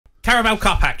Carabao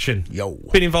Cup action. Yo.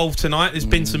 Been involved tonight. There's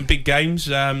been some big games.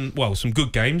 Well, some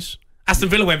good games. Aston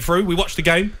Villa went through. We watched the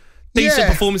game. Decent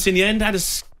performance in the end. Had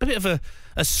a bit of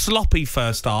a sloppy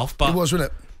first half, but It was,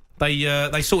 wasn't it?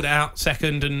 They sorted it out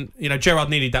second, and Gerrard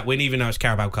needed that win, even though it's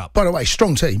Carabao Cup. By the way,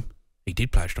 strong team. He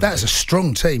did play a strong. That's a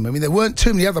strong team. I mean, there weren't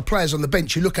too many other players on the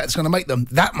bench you look at that's going to make them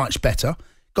that much better.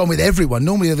 Gone with everyone.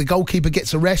 Normally, the goalkeeper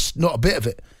gets a rest. Not a bit of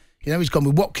it. He's gone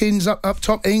with Watkins up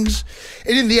top, Ings.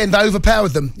 And in the end, they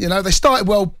overpowered them. They started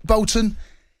well, Bolton.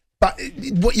 But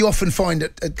what you often find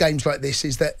at games like this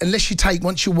is that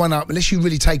once you're one up, unless you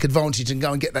really take advantage and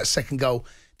go and get that second goal,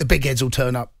 the big heads will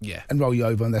turn up and roll you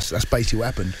over, and that's basically what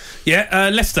happened. Yeah,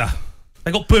 Leicester,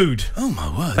 they got booed. Oh,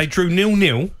 my word. They drew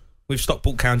 0-0 with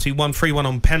Stockport County, won 3-1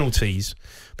 on penalties,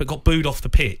 but got booed off the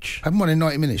pitch. Haven't won in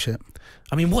 90 minutes yet.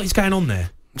 I mean, what is going on there?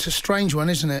 It's a strange one,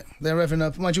 isn't it? They're having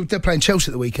they're playing Chelsea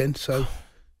at the weekend, so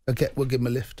we'll give them a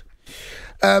lift.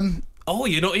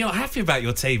 You're not happy about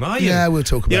your team, are you? Yeah, we'll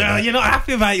talk about that. You're not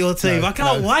happy about your team. No, I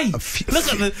can't wait.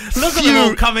 Look at them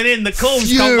all coming in. The calls.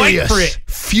 Furious, can't wait for it.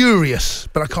 Furious,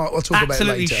 but I'll talk about it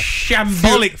later.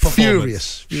 Absolutely shambolic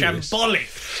performance. Furious.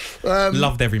 Shambolic.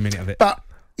 Loved every minute of it. But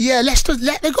yeah, Leicester,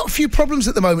 they've got a few problems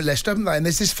at the moment, Leicester, haven't they? And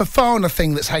there's this Fofana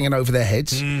thing that's hanging over their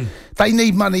heads. They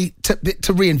need money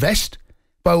to reinvest.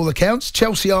 By all accounts,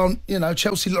 Chelsea aren't.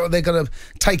 Chelsea, they're going to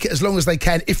take it as long as they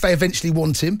can if they eventually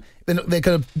want him. They're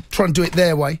going to try and do it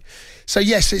their way. So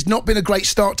yes, it's not been a great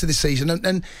start to this season.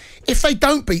 And if they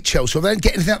don't beat Chelsea or they don't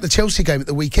get anything out of the Chelsea game at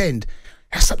the weekend,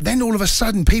 then all of a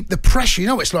sudden, the pressure.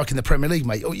 What it's like in the Premier League,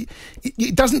 mate.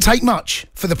 It doesn't take much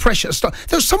for the pressure to start.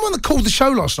 There was someone that called the show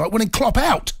last night wanting Klopp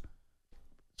out.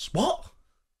 What?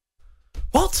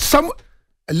 A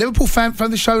Liverpool fan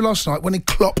phoned the show last night wanting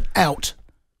Klopp out.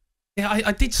 Yeah,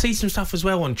 I did see some stuff as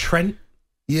well on Trent.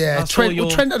 Yeah, Trent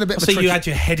had a bit of a tricky... you had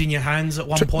your head in your hands at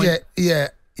one point. Yeah.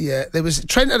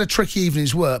 Trent had a tricky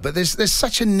evening's work, but there's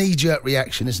such a knee-jerk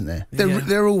reaction, isn't there?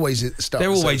 There always is at the start.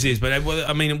 There always is, but it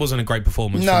wasn't a great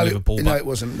performance from Liverpool. No, it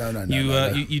wasn't. No.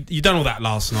 You done all that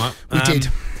last night. We did.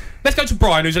 Let's go to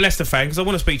Brian, who's a Leicester fan, because I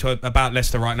want to speak to about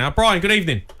Leicester right now. Brian, good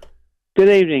evening. Good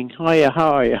evening. Hiya,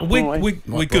 how are you?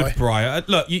 We're good, Brian.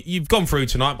 Look, you've gone through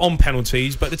tonight on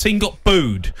penalties, but the team got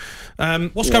booed.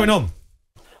 What's going on?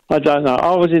 I don't know.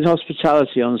 I was in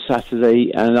hospitality on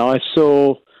Saturday, and I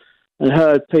saw and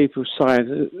heard people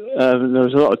saying there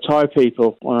was a lot of Thai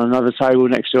people on another table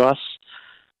next to us,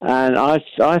 and I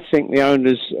think the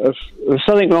owners there's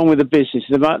something wrong with the business.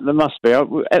 There must be.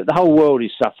 The whole world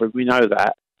is suffering. We know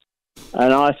that.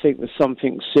 And I think there's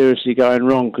something seriously going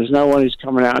wrong because no one is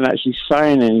coming out and actually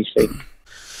saying anything.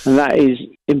 And that is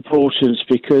important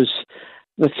because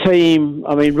the team,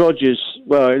 Rodgers,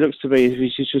 it looks to me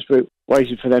he's just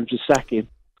waiting for them to sack him.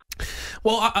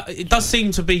 Well, it does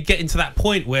seem to be getting to that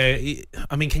point where,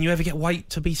 can you ever get Waite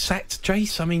to be sacked,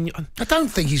 Jace? I don't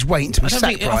think he's waiting to be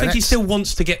sacked, I think he still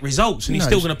wants to get results, and he's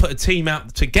still going to put a team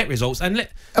out to get results. And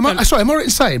am I right in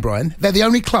saying, Brian, they're the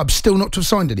only club still not to have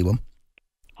signed anyone?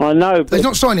 I know. But they've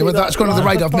not signed him, that's gone on the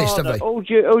radar I've missed, have they? All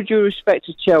due respect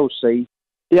to Chelsea,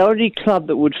 the only club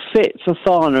that would fit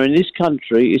Fofana in this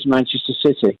country is Manchester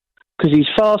City because he's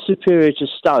far superior to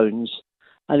Stones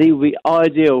and he would be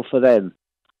ideal for them.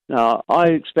 Now, I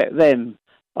expect them,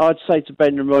 I'd say to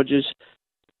Brendan Rodgers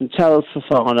and tell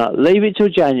Fofana, leave it till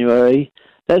January,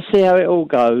 let's see how it all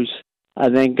goes,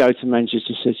 and then go to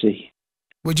Manchester City.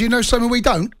 Would you know something we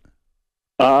don't?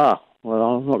 Well,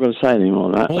 I'm not going to say any more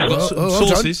on that.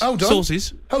 Sources.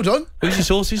 Sources. Hold on. Who's your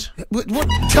sources? What?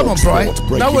 Come on, Brian.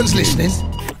 No one's listening.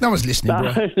 No one's listening,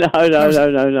 Brian.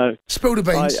 No. Spill the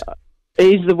beans.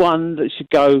 He's the one that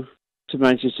should go to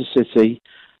Manchester City.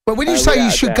 But when you say he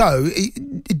should go,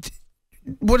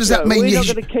 what does that mean? We're not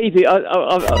going to keep it.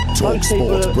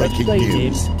 talkSPORT breaking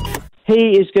news.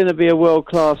 He is going to be a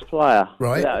world-class player,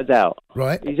 without a doubt.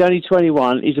 Right. He's only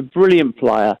 21. He's a brilliant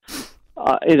player.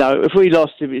 If we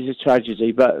lost him, it's a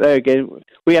tragedy. But there again,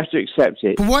 we have to accept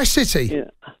it. But why City?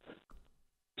 Yeah.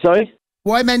 Sorry?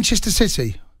 Why Manchester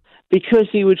City? Because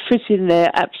he would fit in there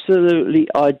absolutely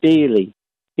ideally.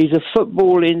 He's a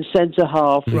footballing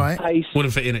centre-half. Right. Pace,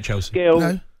 wouldn't fit in at Chelsea.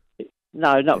 Skill.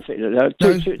 No, not fit.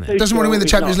 Doesn't want to win the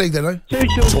Champions League, though, no?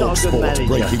 Tuchel's not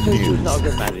a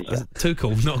good manager.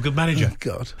 Tuchel, not a good manager. Oh,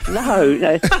 God.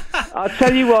 No. I'll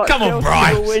tell you what. Come on, Chelsea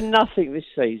Brian. will win nothing this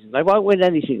season. They won't win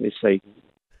anything this season.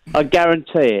 I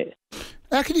guarantee it.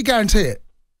 How can you guarantee it?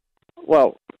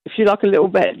 Well, if you like a little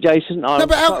bet, Jason, I'm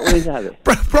quite willing to have it.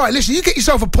 Right, listen, you get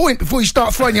yourself a point before you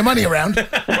start throwing your money around.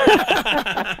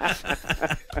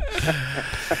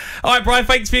 All right, Brian,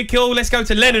 thanks for your call. Let's go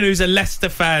to Lennon, who's a Leicester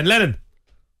fan. Lennon?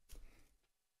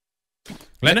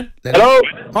 Hello?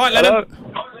 All right, Lennon.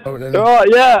 Hello? All right,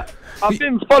 yeah. I've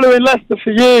been following Leicester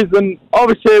for years, and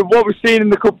obviously what we've seen in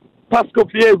the past couple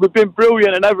of years, we've been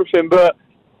brilliant and everything. But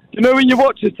you know, when you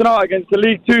watch us tonight against the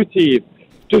League Two team,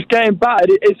 just getting battered,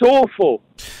 it's awful.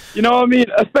 You know what I mean?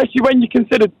 Especially when you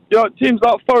consider, you know, teams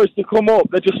like Forest to come up,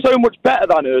 they're just so much better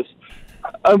than us,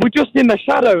 and we're just in the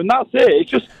shadow, and that's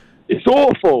it. It's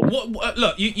awful.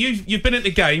 Look, you've been at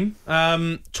the game.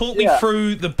 Talk me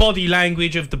through the body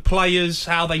language of the players,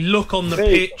 how they look on the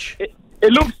pitch.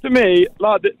 It looks to me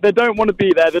like they don't want to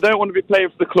be there. They don't want to be playing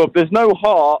for the club. There's no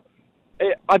heart.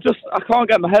 I can't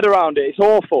get my head around it. It's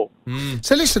awful.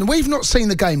 So listen, we've not seen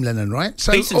the game, Lennon, right?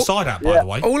 So decent side out, by the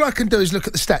way. All I can do is look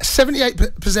at the stats.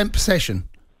 78% possession,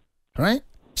 right?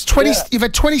 It's 20. Yeah. You've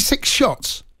had 26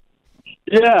 shots.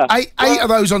 Yeah. Eight of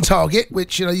those on target,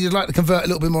 which, you know, you'd like to convert a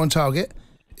little bit more on target.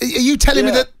 Are you telling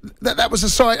me that was a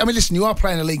side? I mean, listen, you are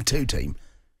playing a League Two team.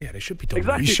 Yeah, they should be doing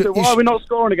exactly. So why are we not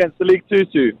scoring against the League Two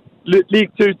team?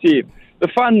 The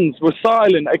fans were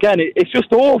silent. Again, it's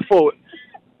just awful.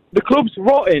 The club's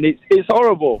rotten. It's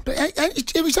horrible. But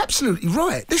it was absolutely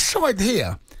right. This side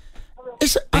here,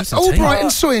 it's Albright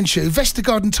and Soyuncu,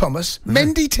 Vestergaard and Thomas,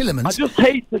 Mendy, Tillemans. I just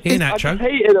hate it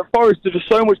that Forest are just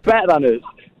so much better than us.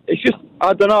 It's just,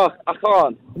 I don't know, I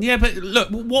can't. Yeah, but look,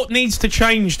 what needs to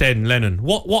change then, Lennon?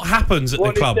 What happens at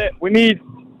the club? We need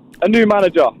a new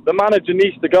manager. The manager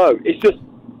needs to go. It's just...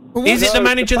 Is it the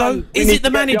manager, though? Is it the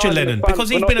manager, Lennon? Because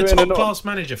he's been a top-class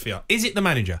manager for you. Is it the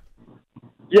manager?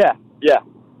 Yeah.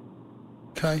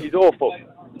 Okay. He's awful.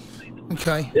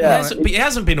 Okay. Yeah. But it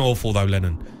hasn't been awful, though,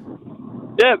 Lennon.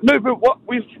 Yeah, no, but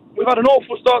we've had an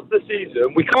awful start to the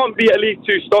season. We can't be at League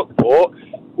Two Stockport.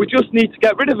 We just need to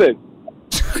get rid of him.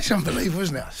 It's unbelievable,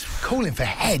 isn't it? Calling for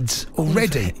heads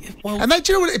already. Well, and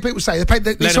do you know what people say?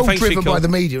 It's all driven by the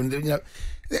media, and you know,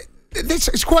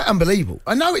 it's quite unbelievable.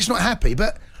 I know it's not happy,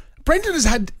 but Brendan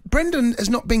has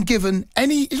not been given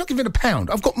any. He's not given a pound.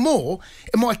 I've got more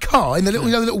in my car in the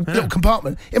little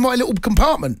compartment, in my little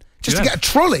compartment, just to get a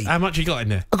trolley. How much you got in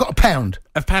there? I got a pound.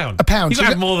 A pound. A pound. You got to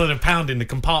have more than a pound in the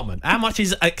compartment. How much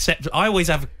is acceptable? I always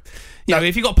have. You know,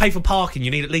 if you've got to pay for parking, you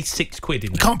need at least £6 in there.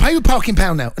 You can't pay with parking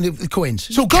pound now, and the coins.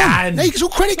 It's all gone. No, it's all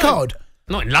credit card.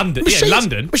 Not in London. In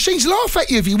London. Machines laugh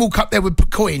at you if you walk up there with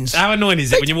coins. How annoying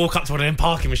is it when you walk up to one of them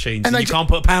parking machines and you can't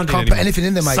put a pound in? Can't put anything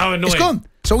in there, mate. So annoying. It's gone.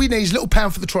 So all you need is a little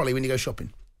pound for the trolley when you go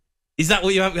shopping. Is that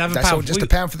what you have a pound? That's all, just a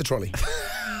pound for the trolley.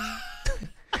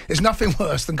 There's nothing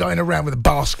worse than going around with a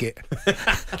basket.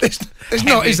 There's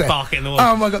not, is there? In the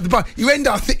oh my God! You end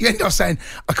up saying,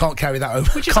 "I can't carry that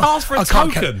over." We just ask for a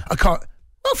token. I can't.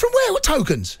 Oh, from where? What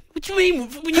tokens? What do you mean?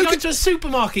 When you go to a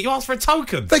supermarket, you ask for a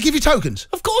token. They give you tokens?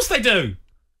 Of course they do.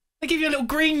 They give you a little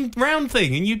green round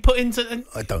thing and you put into...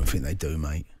 I don't think they do,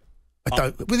 mate. I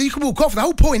don't. Well, you can walk off. The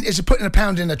whole point is putting a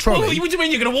pound in a trolley. What do you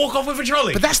mean you're going to walk off with a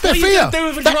trolley? But that's their fear. What are you going to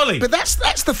do with a trolley? But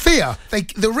that's the fear.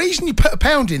 The reason you put a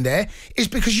pound in there is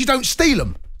because you don't steal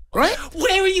them, right?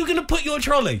 Where are you going to put your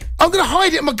trolley? I'm going to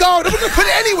hide it in my garden. I'm not going to put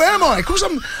it anywhere, am I? Of course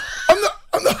I'm not.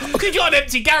 You've got an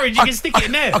empty garage, you can stick it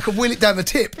in there. I can wheel it down the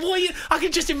tip. I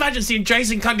can just imagine seeing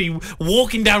Jason Cundy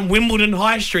walking down Wimbledon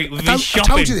High Street with his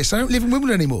shopping. I told you this, I don't live in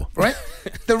Wimbledon anymore, right?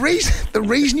 The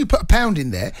reason you put a pound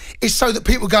in there is so that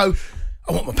people go,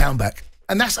 I want my pound back.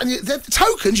 And the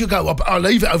tokens, you go, I'll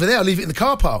leave it over there, I'll leave it in the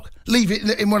car park, leave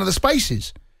it in one of the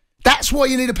spaces. That's why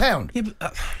you need a pound. Yeah,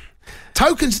 but,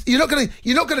 tokens, you're not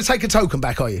gonna take a token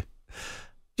back, are you?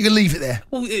 You're gonna leave it there.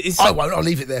 Well, I won't, I'll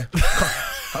leave it there.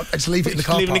 I'll just leave it in the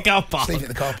car park. Leave it in the car park. Just leave it in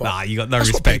the car park. Nah, you got no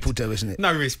respect. respect. That's what people do, isn't it?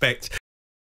 No respect.